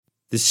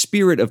The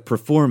spirit of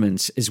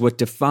performance is what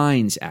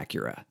defines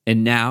Acura.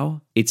 And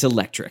now, it's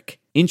electric.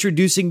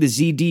 Introducing the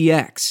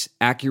ZDX,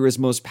 Acura's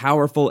most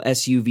powerful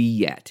SUV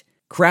yet.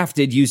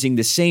 Crafted using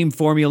the same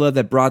formula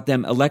that brought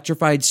them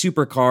electrified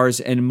supercars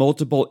and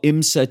multiple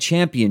IMSA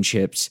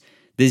championships,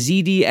 the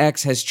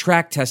ZDX has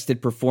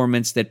track-tested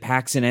performance that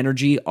packs an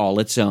energy all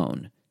its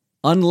own.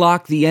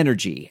 Unlock the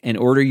energy and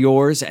order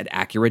yours at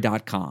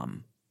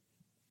Acura.com.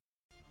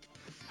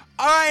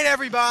 All right,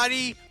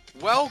 everybody.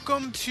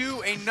 Welcome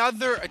to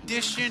another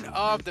edition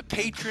of the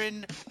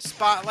Patron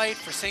Spotlight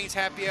for Saints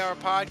Happy Hour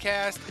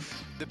podcast.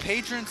 The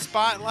Patron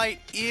Spotlight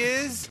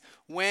is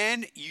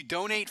when you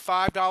donate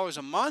 $5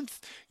 a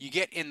month, you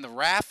get in the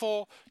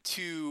raffle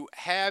to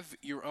have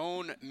your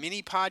own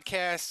mini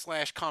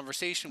podcast /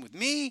 conversation with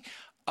me.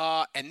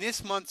 And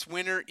this month's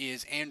winner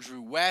is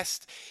Andrew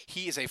West.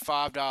 He is a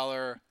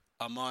 $5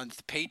 a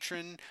month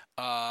patron.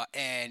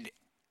 And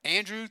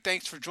Andrew,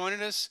 thanks for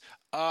joining us.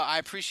 I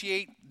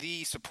appreciate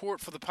the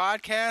support for the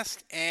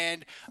podcast,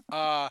 and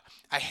I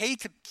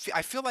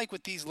feel like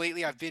with these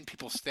lately I've been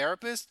people's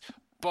therapist,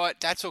 but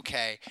that's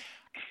okay.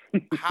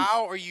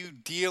 How are you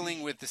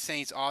dealing with the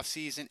Saints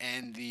offseason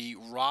and the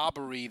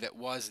robbery that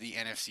was the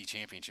NFC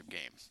Championship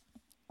game?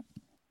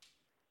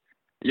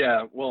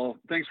 Yeah, well,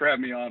 thanks for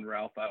having me on,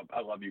 Ralph.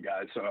 I love you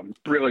guys, so I'm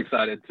really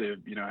excited to,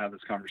 have this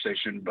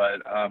conversation.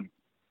 But,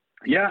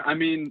 yeah, I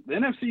mean, the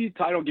NFC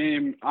title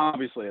game,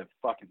 obviously it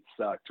fucking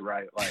sucked,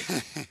 right? Like,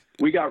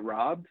 we got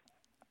robbed.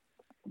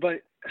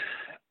 But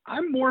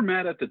I'm more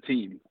mad at the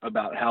team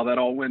about how that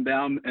all went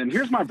down. And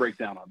here's my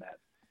breakdown on that.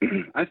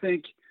 I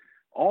think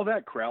all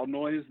that crowd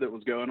noise that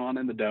was going on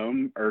in the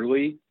Dome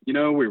early, we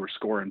were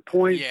scoring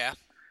points. Yeah.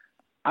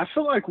 I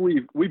feel like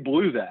we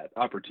blew that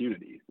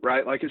opportunity,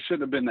 right? Like, it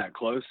shouldn't have been that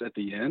close at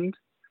the end.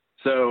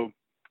 So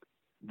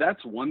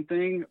that's one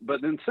thing.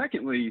 But then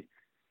secondly,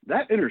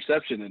 that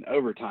interception in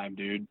overtime,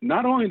 dude,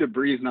 not only did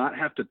Brees not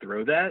have to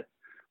throw that,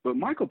 but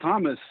Michael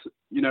Thomas,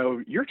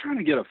 you're trying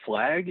to get a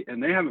flag,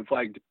 and they haven't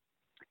flagged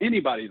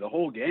anybody the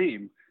whole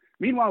game.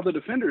 Meanwhile, the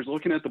defender's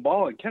looking at the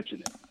ball and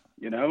catching it,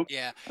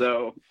 Yeah.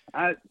 So,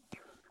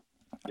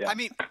 yeah. I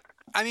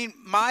mean,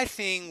 my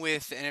thing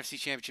with the NFC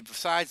Championship,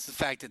 besides the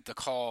fact that the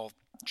call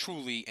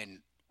truly and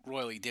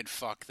royally did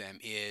fuck them,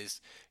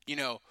 is,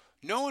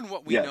 knowing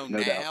what we know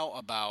now doubt.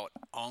 About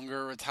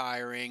Unger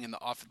retiring and the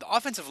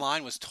offensive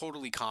line was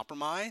totally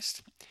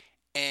compromised.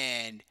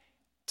 And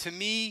to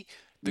me,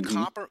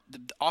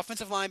 the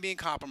offensive line being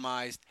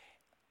compromised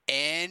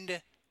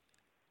and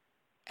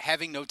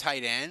having no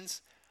tight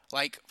ends,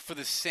 like for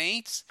the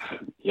Saints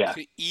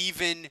to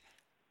even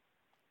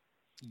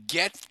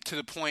get to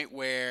the point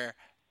where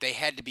they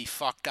had to be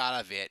fucked out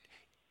of it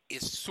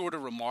is sort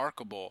of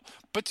remarkable.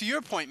 But to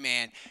your point,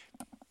 man,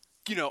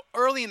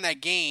 early in that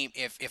game,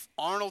 if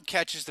Arnold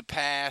catches the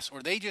pass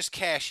or they just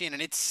cash in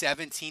and it's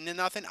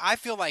 17-0, I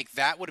feel like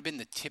that would have been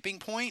the tipping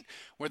point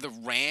where the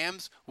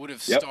Rams would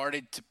have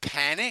started to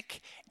panic,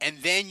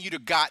 and then you'd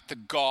have got the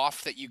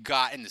Goff that you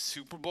got in the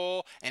Super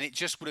Bowl, and it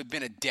just would have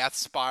been a death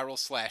spiral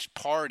 /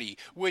 party,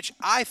 which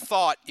I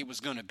thought it was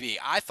going to be.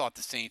 I thought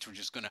the Saints were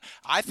just going to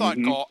 – I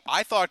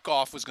thought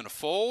Goff was going to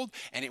fold,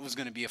 and it was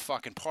going to be a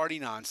fucking party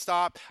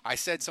nonstop. I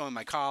said so in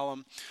my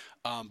column,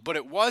 but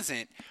it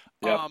wasn't.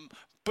 Yep.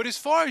 But as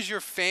far as your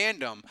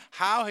fandom,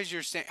 how has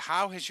your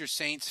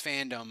Saints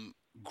fandom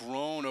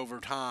grown over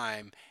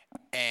time,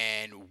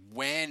 and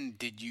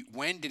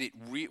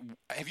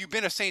have you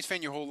been a Saints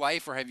fan your whole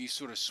life, or have you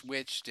sort of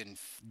switched and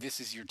this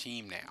is your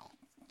team now?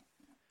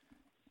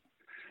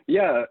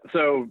 Yeah,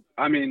 so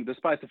I mean,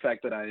 despite the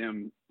fact that I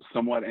am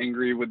somewhat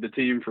angry with the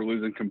team for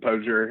losing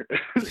composure,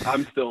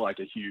 I'm still like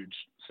a huge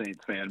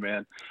Saints fan,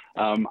 man.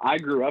 I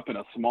grew up in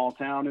a small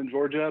town in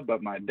Georgia,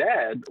 but my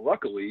dad,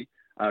 luckily,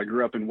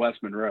 grew up in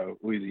West Monroe,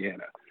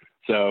 Louisiana.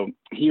 So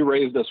he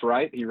raised us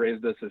right. He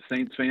raised us as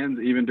Saints fans,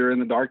 even during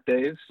the dark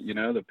days,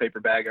 the paper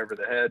bag over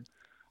the head.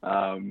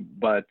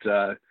 But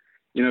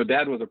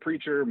Dad was a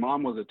preacher,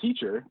 Mom was a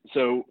teacher.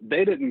 So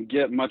they didn't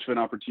get much of an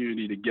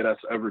opportunity to get us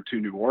over to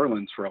New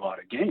Orleans for a lot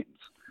of games.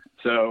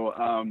 So,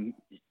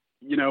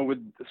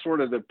 with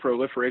sort of the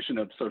proliferation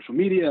of social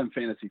media and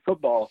fantasy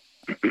football,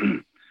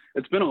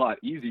 it's been a lot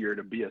easier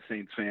to be a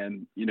Saints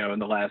fan, in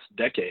the last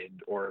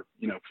decade or,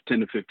 10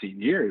 to 15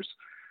 years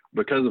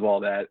because of all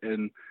that.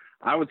 And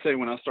I would say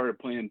when I started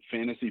playing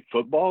fantasy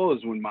football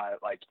is when my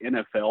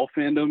NFL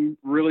fandom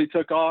really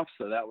took off.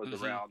 So that was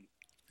around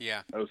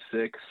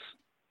 06,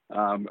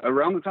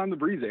 around the time the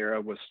Brees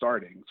era was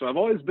starting. So I've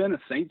always been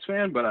a Saints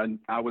fan, but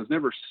I was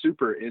never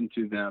super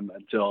into them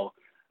until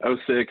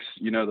 06,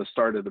 the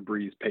start of the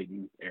Brees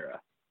Peyton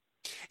era.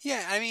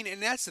 Yeah. I mean,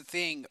 and that's the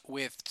thing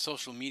with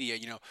social media,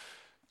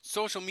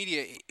 social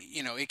media,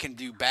 it can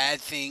do bad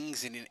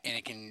things and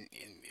it can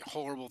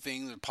horrible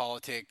things, or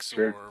politics,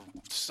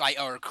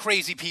 or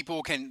crazy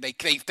people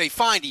they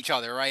find each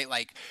other, right?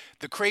 Like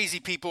the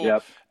crazy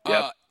people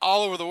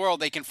all over the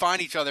world, they can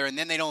find each other, and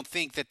then they don't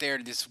think that they're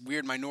this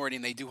weird minority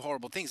and they do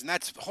horrible things, and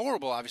that's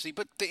horrible, obviously.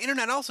 But the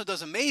internet also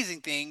does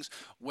amazing things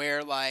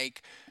where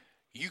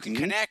you can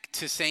connect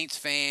to Saints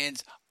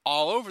fans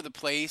all over the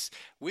place.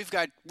 We've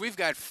got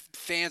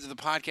fans of the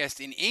podcast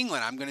in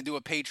England. I'm going to do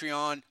a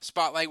Patreon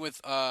spotlight with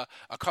a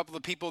couple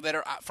of people that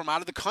are from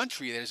out of the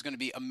country. That is going to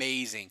be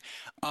amazing.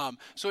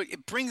 So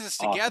it brings us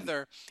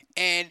together,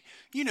 and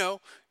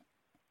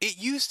it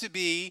used to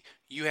be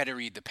you had to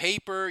read the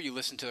paper, you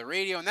listen to the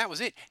radio, and that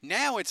was it.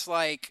 Now it's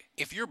like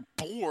if you're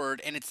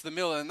bored and it's the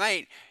middle of the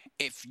night,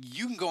 if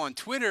you can go on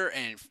Twitter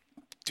and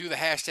do the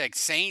hashtag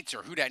Saints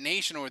or Who Dat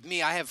Nation, or with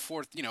me, I have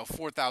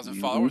 4,000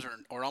 followers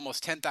or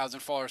almost 10,000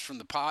 followers from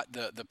the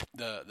podcast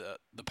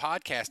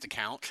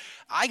account.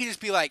 I can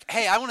just be like,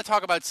 hey, I want to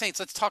talk about Saints.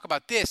 Let's talk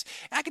about this.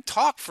 And I can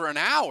talk for an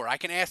hour. I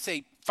can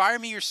say, fire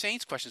me your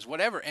Saints questions,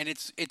 whatever. And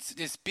it's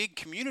this big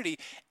community,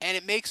 and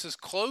it makes us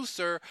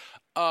closer.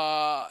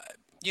 And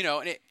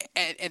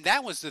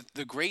that was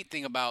the great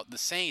thing about the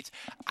Saints.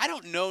 I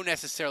don't know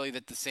necessarily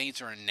that the Saints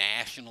are a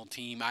national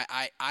team.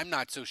 I'm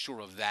not so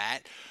sure of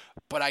that.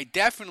 But I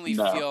definitely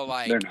feel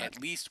like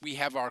at least we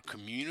have our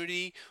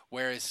community,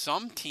 whereas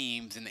some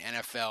teams in the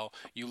NFL,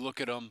 you look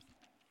at them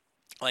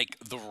like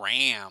the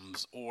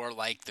Rams or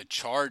like the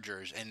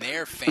Chargers, and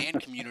their fan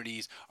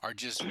communities are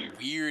just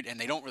weird, and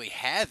they don't really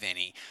have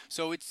any.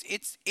 So it's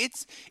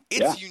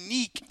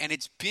unique, and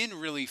it's been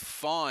really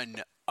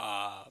fun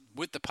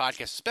with the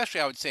podcast, especially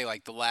I would say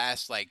like the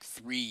last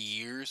 4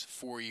 years,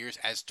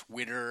 as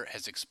Twitter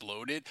has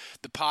exploded.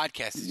 The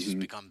podcast has just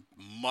become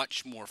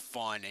much more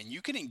fun, and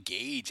you can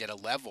engage at a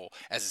level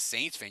as a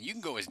Saints fan. You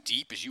can go as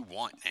deep as you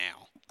want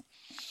now.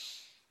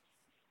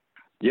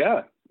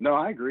 Yeah, no,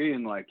 I agree.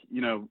 And I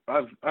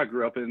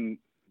grew up in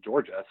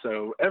Georgia,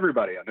 so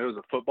everybody I know is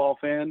a football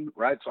fan,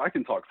 right? So I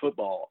can talk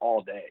football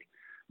all day,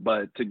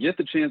 but to get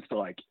the chance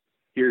to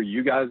hear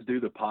you guys do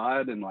the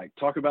pod and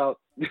talk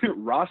about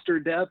roster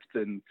depth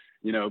and,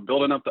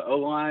 building up the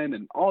O-line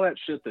and all that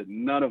shit that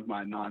none of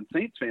my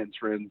non-Saints fans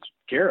friends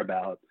care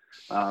about.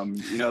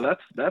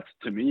 That's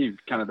to me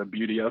kind of the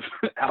beauty of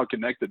how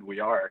connected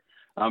we are.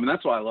 And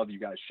that's why I love you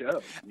guys'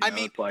 show.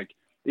 It's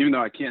even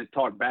though I can't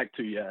talk back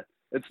to you,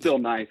 it's still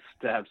nice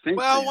to have Saints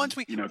fans, once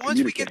we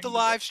get the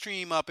live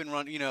stream up and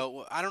run,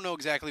 I don't know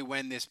exactly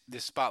when this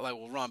spotlight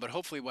will run, but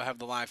hopefully we'll have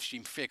the live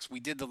stream fixed. We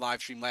did the live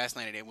stream last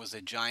night, and it was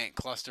a giant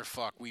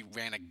clusterfuck. We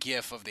ran a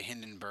GIF of the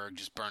Hindenburg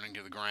just burning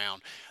to the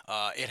ground.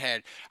 I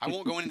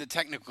won't go into the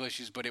technical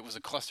issues, but it was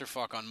a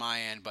clusterfuck on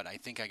my end, but I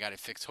think I got it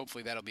fixed.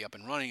 Hopefully that'll be up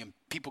and running, and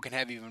people can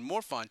have even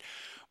more fun.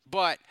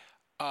 But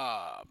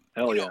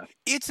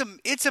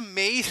it's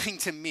amazing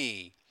to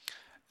me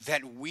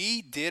that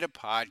we did a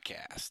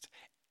podcast,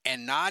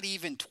 and not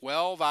even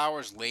 12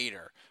 hours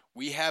later,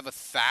 we have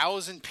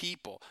 1,000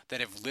 people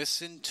that have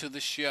listened to the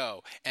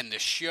show. And the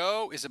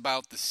show is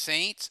about the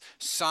Saints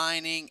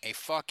signing a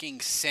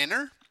fucking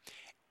center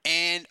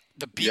and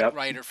the beat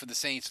writer for the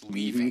Saints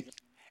leaving.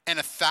 And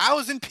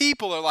 1,000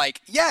 people are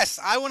like, yes,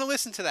 I want to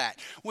listen to that.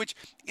 Which,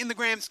 in the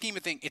grand scheme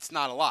of things, it's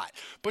not a lot.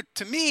 But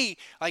to me,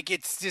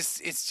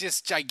 it's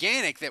just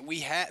gigantic that we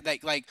have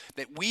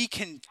that we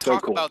can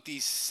talk about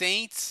these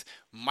Saints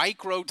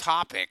micro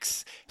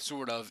topics,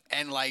 sort of,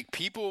 and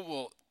people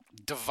will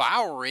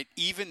devour it,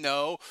 even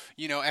though,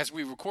 as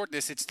we record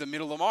this, it's the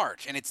middle of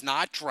March, and it's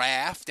not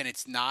draft, and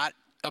it's not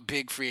a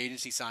big free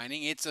agency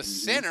signing. It's a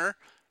center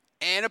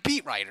and a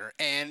beat writer,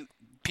 and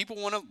people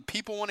want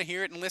to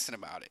hear it and listen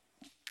about it.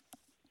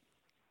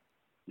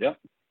 Yeah,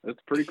 that's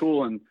pretty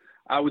cool. And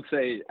I would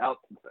say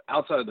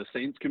outside of the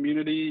Saints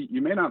community,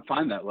 you may not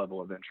find that level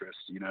of interest,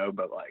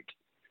 but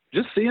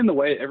just seeing the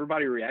way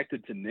everybody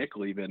reacted to Nick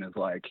leaving is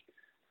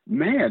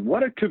man,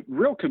 what a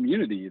real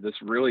community this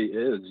really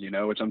is,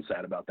 which I'm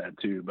sad about that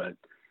too, but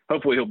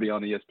hopefully he'll be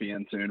on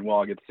ESPN soon. We'll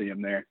all get to see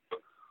him there.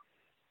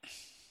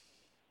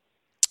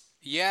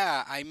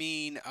 Yeah. I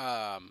mean,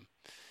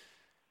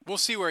 we'll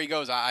see where he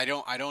goes. I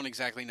don't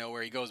exactly know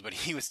where he goes, but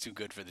he was too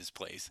good for this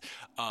place.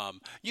 And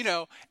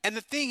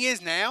the thing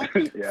is now,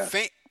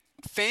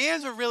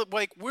 fans are really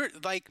we're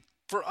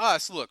for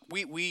us. Look,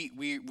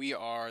 we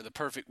are the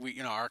perfect.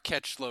 Our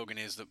catch slogan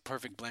is the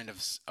perfect blend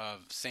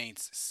of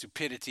Saints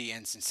stupidity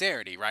and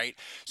sincerity, right?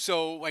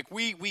 So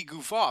we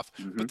goof off,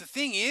 but the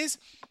thing is,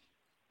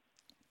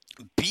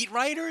 beat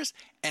writers,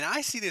 and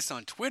I see this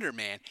on Twitter,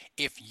 man.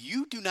 If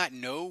you do not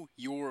know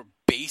your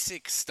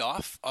basic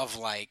stuff of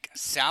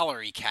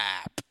salary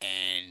cap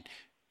and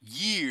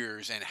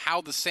years and how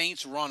the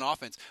Saints run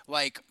offense,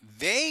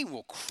 they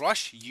will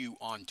crush you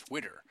on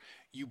Twitter.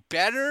 You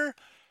better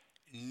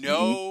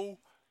know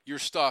your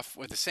stuff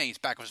with the Saints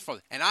backwards and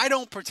forwards. And I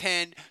don't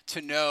pretend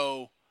to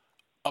know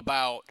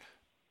about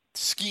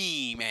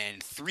scheme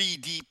and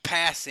 3D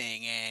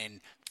passing and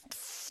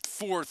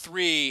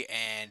 4-3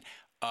 and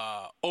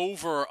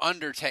over or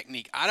under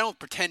technique. I don't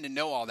pretend to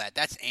know all that.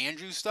 That's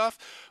Andrew's stuff.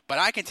 But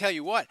I can tell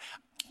you what,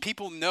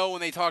 people know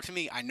when they talk to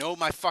me. I know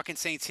my fucking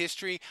Saints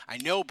history. I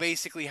know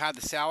basically how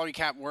the salary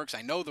cap works.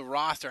 I know the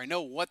roster. I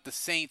know what the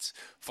Saints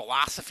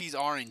philosophies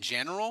are in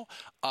general.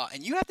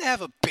 And you have to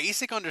have a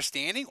basic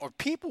understanding, or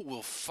people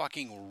will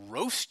fucking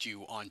roast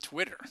you on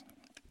Twitter.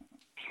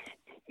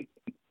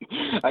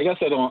 I guess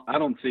I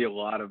don't see a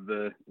lot of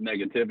the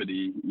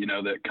negativity,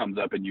 that comes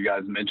up in you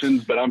guys'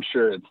 mentions, but I'm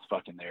sure it's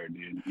fucking there,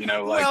 dude.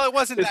 Well, it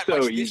wasn't it's that so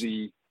much.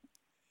 easy.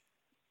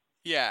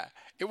 Yeah,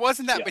 it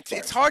wasn't that. Yeah,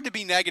 It's hard to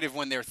be negative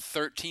when they're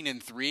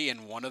 13-3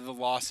 and one of the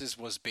losses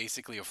was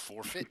basically a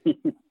forfeit.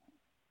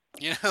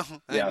 Yeah.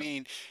 I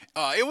mean,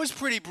 it was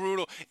pretty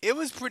brutal. It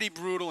was pretty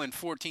brutal in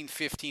 14,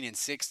 15, and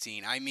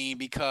 16. I mean,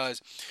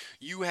 because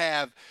you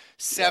have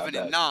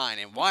 7-9,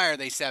 and why are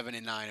they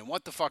 7-9, and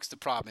what the fuck's the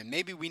problem? And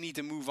maybe we need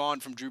to move on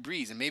from Drew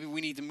Brees, and maybe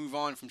we need to move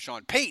on from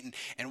Sean Payton.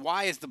 And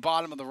why is the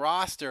bottom of the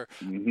roster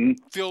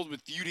filled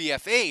with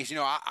UDFAs?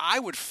 I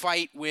would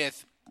fight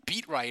with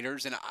beat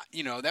writers, and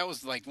that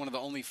was like one of the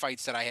only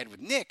fights that I had with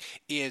Nick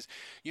is,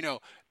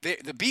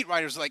 the beat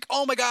writers were like,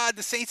 oh my God,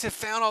 the Saints have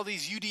found all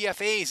these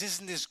UDFAs.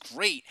 Isn't this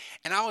great?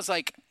 And I was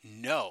like,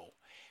 no.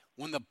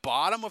 When the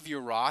bottom of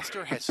your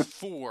roster has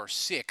 4,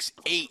 6,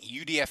 8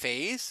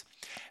 UDFAs,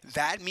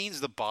 that means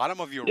the bottom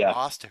of your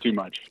roster too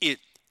much. It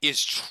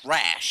is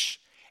trash.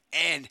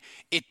 And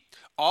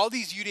all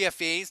these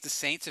UDFAs the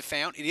Saints have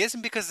found, it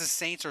isn't because the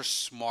Saints are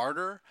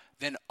smarter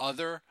than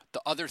the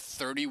other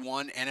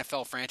 31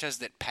 NFL franchises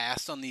that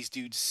passed on these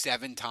dudes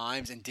 7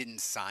 times and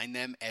didn't sign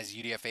them as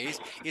UDFAs.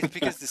 It's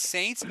because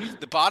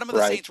the bottom of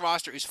the Saints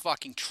roster is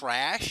fucking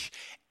trash,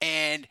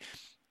 and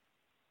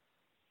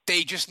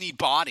they just need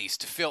bodies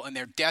to fill, and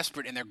they're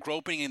desperate, and they're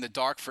groping in the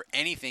dark for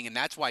anything, and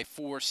that's why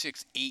 4,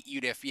 6,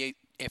 8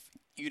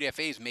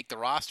 UDFAs make the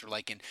roster.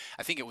 Like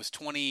I think it was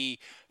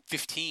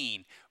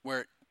 2015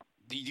 where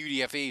the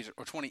UDFAs,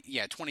 or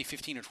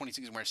 2015 or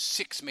 2016, where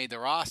 6 made the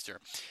roster.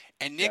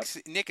 And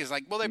Nick is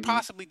like, well, they're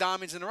possibly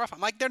diamonds in the rough. I'm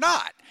like, they're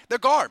not. They're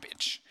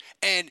garbage.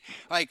 And,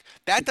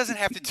 that doesn't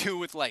have to do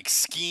with,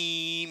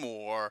 scheme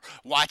or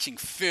watching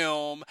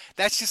film.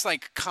 That's just,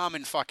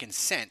 common fucking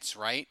sense,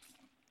 right?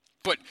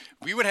 But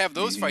we would have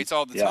those fights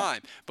all the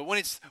time. But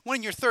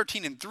when you're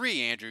 13-3,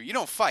 Andrew, you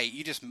don't fight.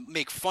 You just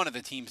make fun of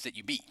the teams that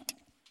you beat.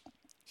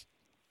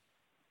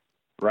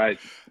 Right.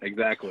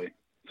 Exactly.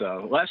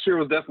 So last year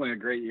was definitely a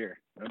great year.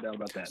 No doubt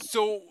about that.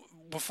 So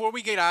before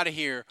we get out of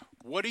here,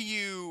 what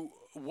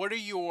are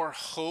your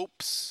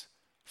hopes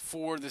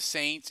for the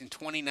Saints in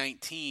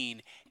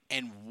 2019,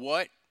 and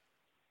what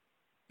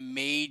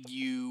made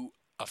you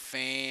a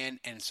fan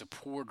and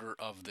supporter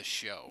of the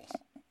show?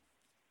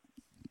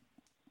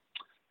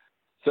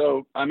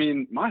 So,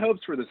 my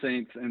hopes for the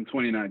Saints in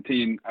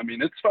 2019,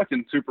 it's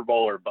fucking Super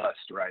Bowl or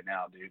bust right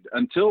now, dude.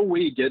 Until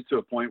we get to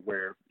a point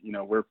where,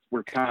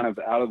 we're kind of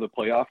out of the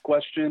playoff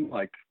question,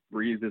 like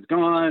Breeze is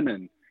gone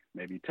and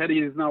maybe Teddy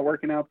is not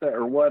working out there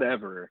or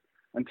whatever.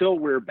 Until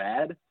we're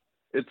bad,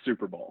 it's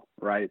Super Bowl,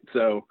 right?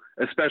 So,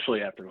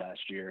 especially after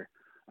last year.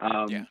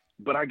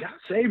 But I gotta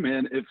say,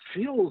 man, it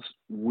feels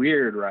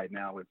weird right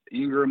now with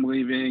Ingram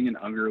leaving and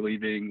Unger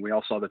leaving. We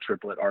all saw the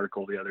triplet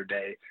article the other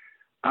day.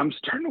 I'm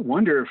starting to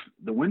wonder if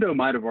the window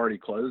might have already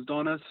closed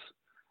on us.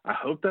 I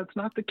hope that's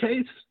not the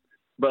case.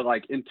 But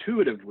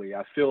intuitively,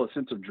 I feel a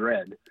sense of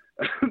dread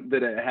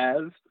that it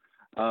has.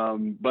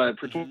 But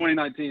for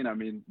 2019,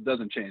 it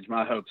doesn't change.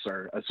 My hopes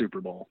are a Super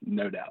Bowl,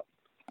 no doubt.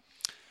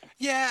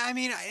 Yeah,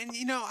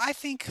 I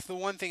think the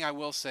one thing I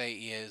will say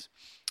is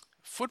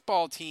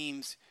football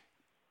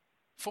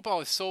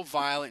is so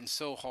violent and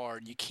so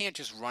hard, you can't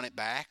just run it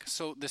back.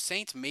 So the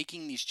Saints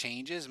making these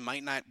changes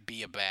might not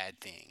be a bad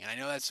thing. And I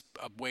know that's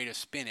a way to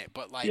spin it,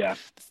 but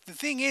the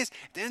thing is,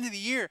 at the end of the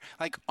year,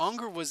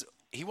 Unger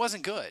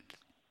wasn't good,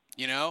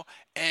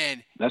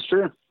 And that's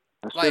true.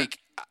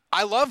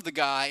 I love the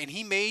guy, and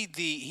he made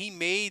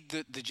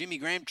the Jimmy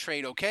Graham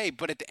trade okay,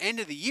 but at the end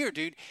of the year,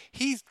 dude,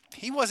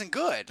 he wasn't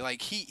good.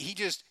 He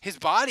just, his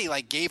body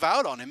gave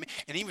out on him,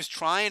 and he was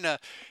trying to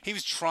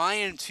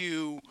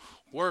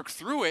work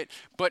through it.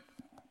 But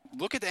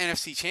look at the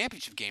NFC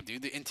Championship game,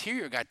 dude. The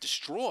interior got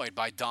destroyed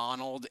by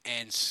Donald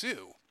and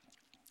Sue.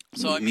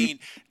 So they need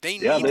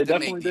to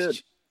make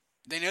these.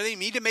 They know they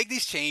need to make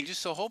these changes.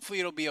 So hopefully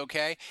it'll be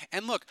okay.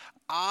 And look,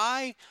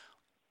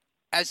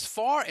 as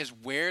far as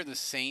where the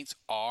Saints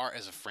are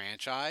as a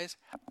franchise,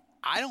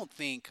 I don't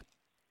think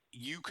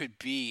you could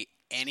be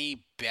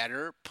any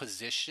better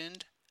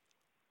positioned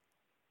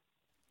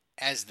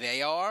as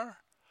they are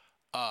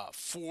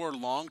for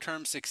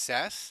long-term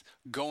success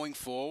going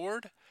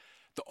forward.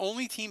 The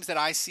only teams that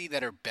I see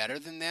that are better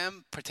than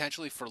them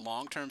potentially for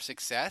long-term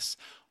success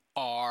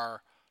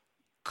are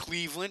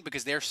Cleveland,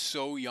 because they're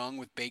so young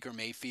with Baker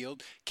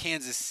Mayfield,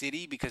 Kansas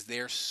City because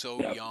they're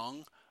so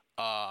young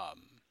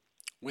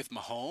with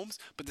Mahomes.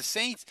 But the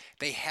Saints,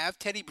 they have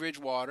Teddy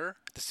Bridgewater,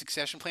 the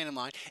succession plan in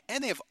line,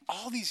 and they have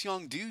all these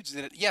young dudes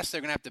that, yes,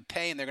 they're going to have to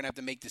pay and they're going to have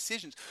to make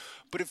decisions.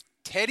 But if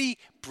Teddy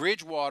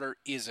Bridgewater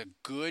is a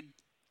good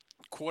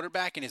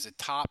quarterback and is a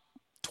top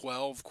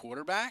 12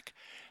 quarterback,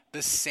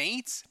 the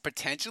Saints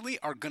potentially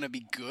are going to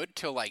be good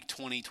till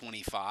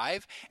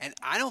 2025. And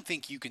I don't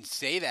think you can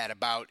say that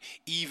about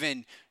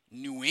even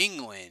New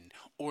England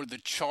or the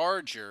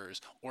Chargers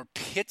or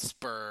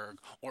Pittsburgh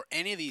or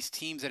any of these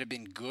teams that have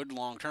been good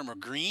long term, or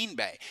Green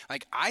Bay.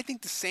 I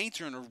think the Saints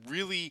are in a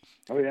really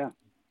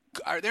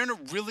in a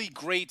really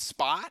great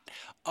spot.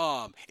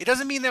 It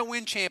doesn't mean they'll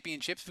win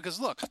championships because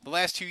look, the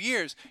last 2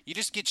 years you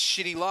just get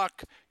shitty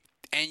luck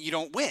and you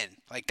don't win.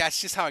 Like that's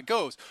just how it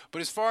goes.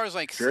 But as far as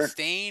like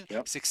sustained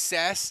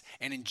success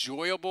and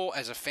enjoyable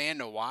as a fan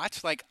to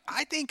watch, like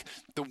I think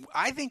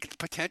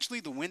potentially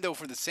the window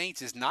for the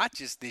Saints is not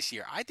just this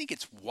year. I think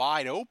it's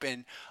wide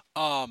open,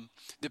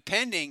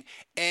 depending.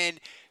 And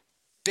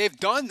they've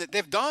done.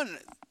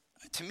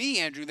 To me,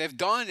 Andrew, they've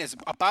done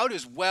about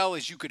as well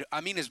as you could. I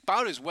mean,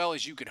 about as well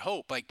as you could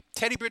hope. Like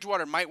Teddy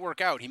Bridgewater might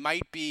work out. He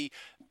might be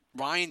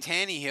Ryan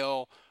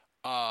Tannehill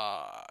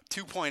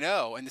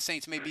 2.0, and the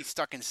Saints may be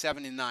stuck in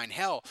 7-9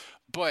 hell.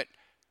 But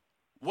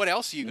what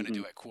else are you going to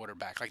do at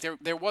quarterback? Like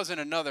there wasn't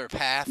another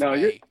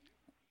pathway.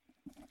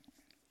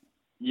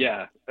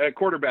 At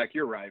quarterback,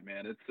 you're right,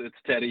 man. It's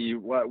Teddy.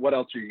 What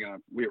else are you going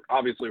to?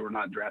 We're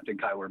not drafting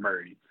Kyler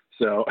Murray.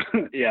 So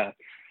yeah.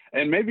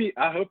 And maybe,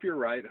 I hope you're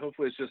right.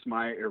 Hopefully it's just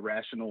my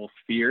irrational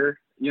fear.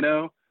 You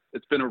know,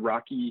 it's been a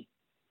rocky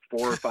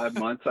 4 or 5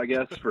 months, I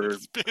guess, for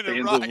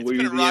fans of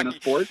Louisiana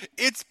sports.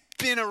 It's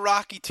been a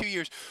rocky 2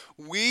 years.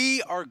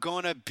 We are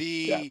going to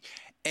be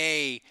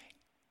the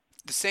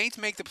Saints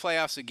make the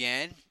playoffs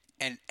again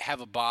and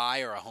have a bye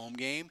or a home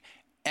game.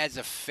 As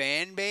a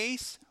fan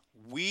base,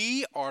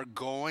 we are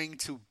going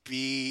to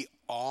be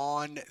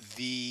on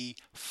the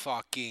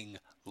fucking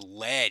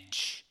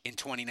ledge in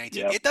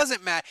 2019. It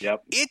doesn't matter.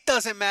 It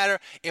doesn't matter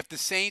if the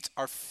Saints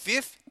are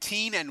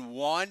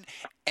 15-1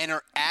 and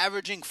are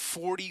averaging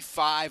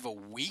 45 a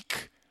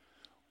week.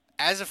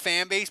 As a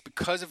fan base,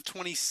 because of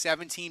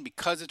 2017,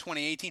 because of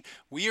 2018,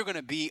 we are going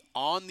to be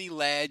on the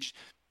ledge,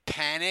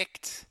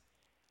 panicked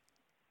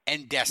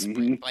and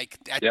desperate. Like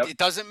it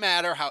doesn't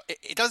matter how.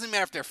 It doesn't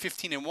matter if they're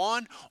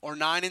 15-1 or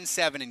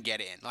 9-7 and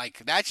get in.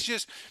 Like that's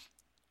just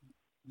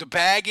the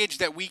baggage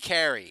that we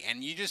carry,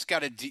 and you just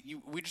got to.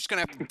 We're just gonna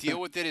have to deal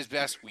with it as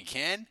best we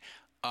can.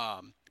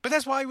 But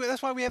that's why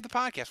we have the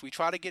podcast. We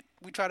try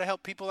to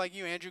help people like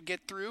you, Andrew,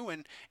 get through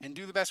and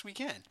do the best we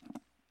can.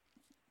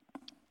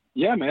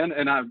 Yeah, man.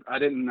 And I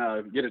didn't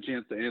get a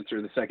chance to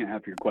answer the second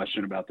half of your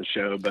question about the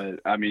show, but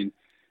I mean,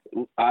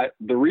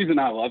 the reason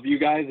I love you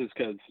guys is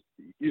because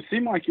you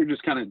seem like you're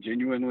just kind of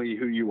genuinely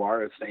who you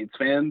are as Saints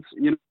fans,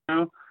 you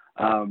know.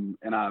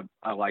 And I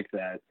like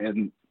that.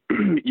 And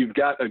you've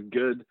got a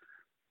good.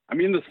 I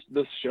mean,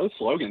 this show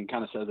slogan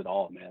kind of says it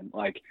all, man.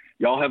 Like,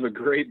 y'all have a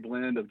great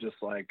blend of just,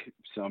 like,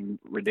 some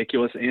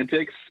ridiculous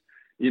antics,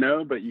 you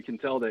know, but you can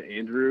tell that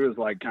Andrew is,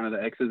 like, kind of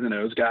the X's and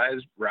O's guys,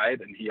 right?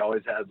 And he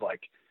always has,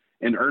 like,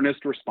 an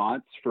earnest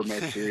response for more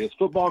serious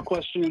football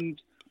questions.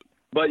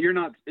 But you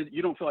don't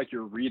feel like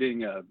you're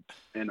reading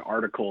an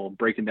article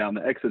breaking down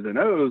the X's and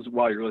O's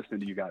while you're listening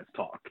to you guys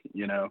talk,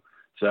 you know?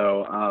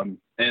 So,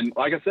 and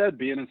like I said,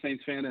 being a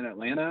Saints fan in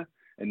Atlanta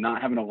and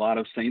not having a lot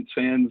of Saints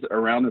fans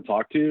around to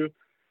talk to,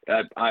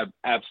 I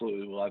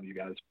absolutely love you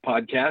guys'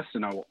 podcast,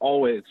 and I will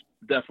always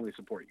definitely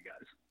support you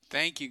guys.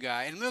 Thank you,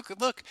 Guy. And look,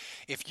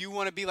 if you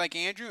want to be like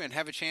Andrew and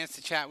have a chance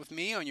to chat with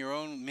me on your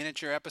own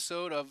miniature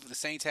episode of the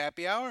Saints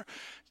Happy Hour,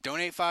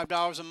 donate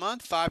 $5 a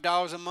month.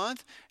 $5 a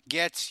month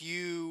gets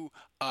you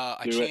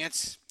a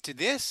chance to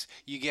this.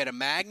 You get a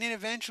magnet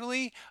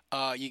eventually.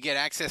 You get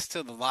access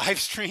to the live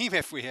stream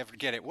if we ever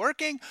get it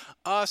working.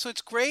 So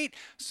it's great.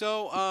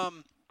 So,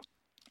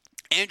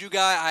 Andrew,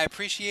 Guy, I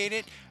appreciate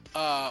it.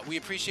 We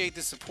appreciate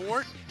the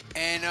support,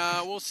 and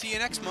we'll see you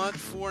next month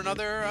for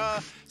another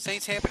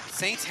Saints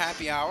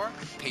Happy Hour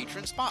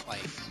Patron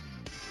Spotlight.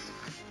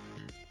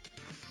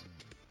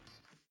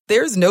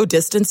 There's no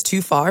distance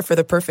too far for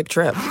the perfect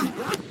trip.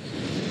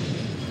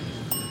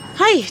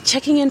 Hi,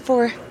 checking in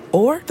for...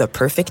 Or the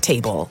perfect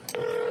table.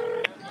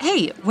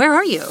 Hey, where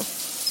are you?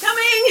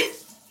 Coming!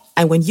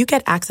 And when you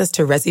get access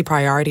to Resi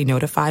Priority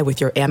Notify with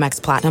your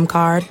Amex Platinum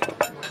card...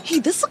 Hey,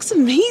 this looks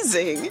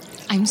amazing!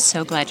 I'm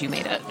so glad you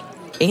made it.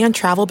 And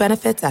travel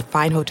benefits at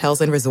fine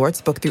hotels and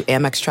resorts booked through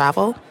Amex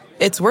Travel,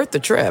 it's worth the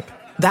trip.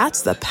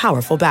 That's the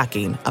powerful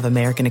backing of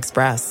American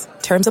Express.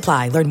 Terms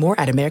apply. Learn more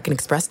at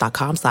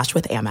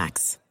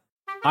americanexpress.com/withAmex.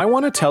 I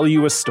want to tell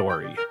you a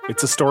story.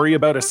 It's a story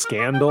about a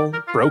scandal,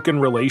 broken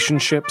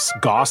relationships,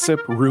 gossip,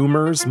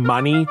 rumors,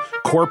 money,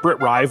 corporate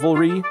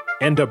rivalry,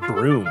 and a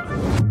broom.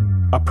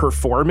 A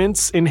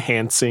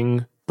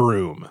performance-enhancing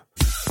broom.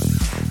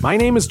 My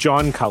name is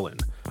John Cullen.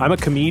 I'm a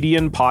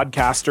comedian,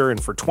 podcaster,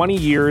 and for 20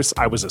 years,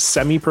 I was a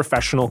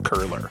semi-professional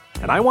curler.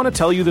 And I want to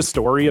tell you the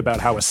story about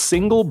how a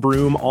single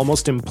broom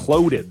almost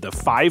imploded the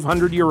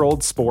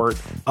 500-year-old sport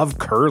of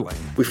curling.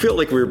 We felt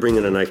like we were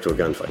bringing a knife to a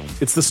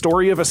gunfight. It's the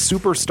story of a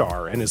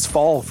superstar and his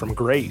fall from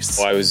grace.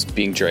 Well, I was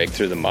being dragged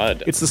through the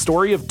mud. It's the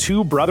story of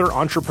two brother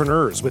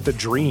entrepreneurs with a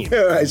dream.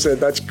 I said,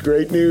 that's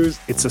great news.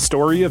 It's a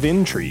story of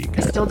intrigue.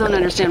 I still don't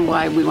understand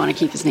why we want to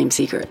keep his name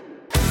secret.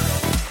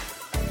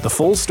 The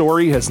full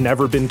story has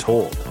never been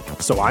told,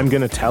 so I'm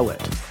going to tell it.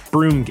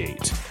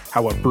 Broomgate,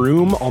 how a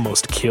broom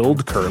almost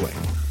killed curling.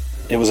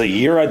 It was a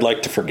year I'd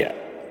like to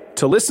forget.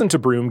 To listen to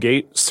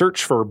Broomgate,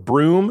 search for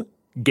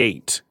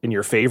Broomgate in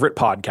your favorite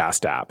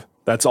podcast app.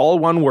 That's all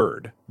one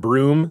word,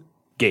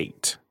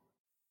 Broomgate.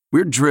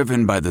 We're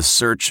driven by the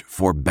search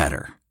for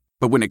better.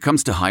 But when it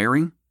comes to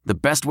hiring, the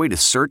best way to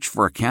search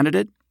for a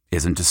candidate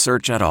isn't to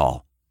search at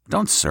all.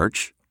 Don't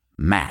search.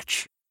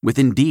 Match with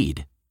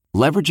Indeed.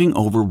 Leveraging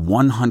over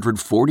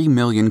 140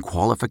 million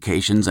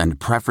qualifications and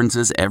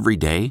preferences every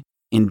day,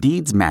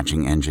 Indeed's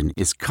matching engine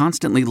is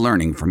constantly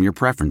learning from your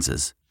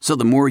preferences. So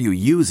the more you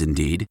use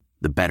Indeed,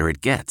 the better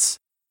it gets.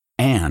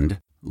 And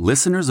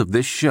listeners of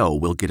this show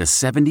will get a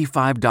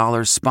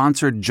 $75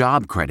 sponsored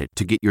job credit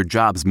to get your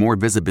jobs more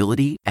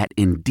visibility at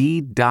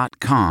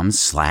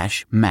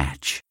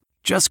Indeed.com/match.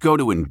 Just go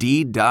to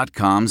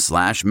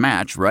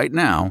Indeed.com/match right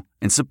now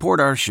and support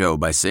our show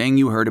by saying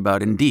you heard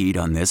about Indeed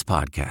on this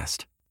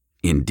podcast.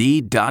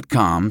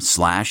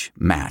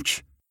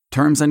 Indeed.com/match.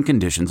 Terms and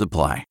conditions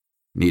apply.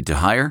 Need to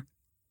hire?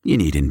 You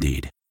need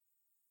Indeed.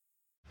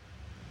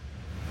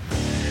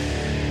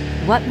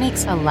 What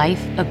makes a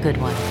life a good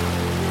one?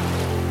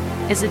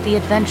 Is it the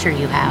adventure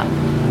you have?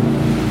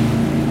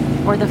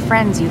 Or the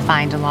friends you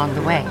find along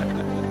the way?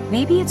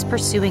 Maybe it's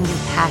pursuing your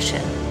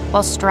passion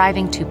while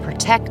striving to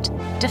protect,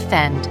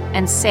 defend,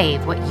 and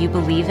save what you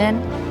believe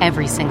in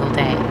every single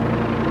day.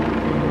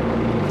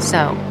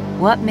 So,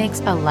 what makes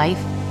a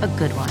life a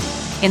good one?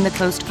 In the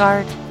Coast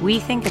Guard, we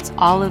think it's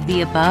all of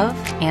the above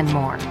and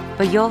more,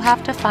 but you'll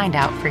have to find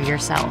out for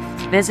yourself.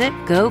 Visit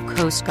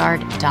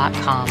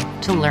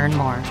GoCoastGuard.com to learn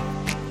more.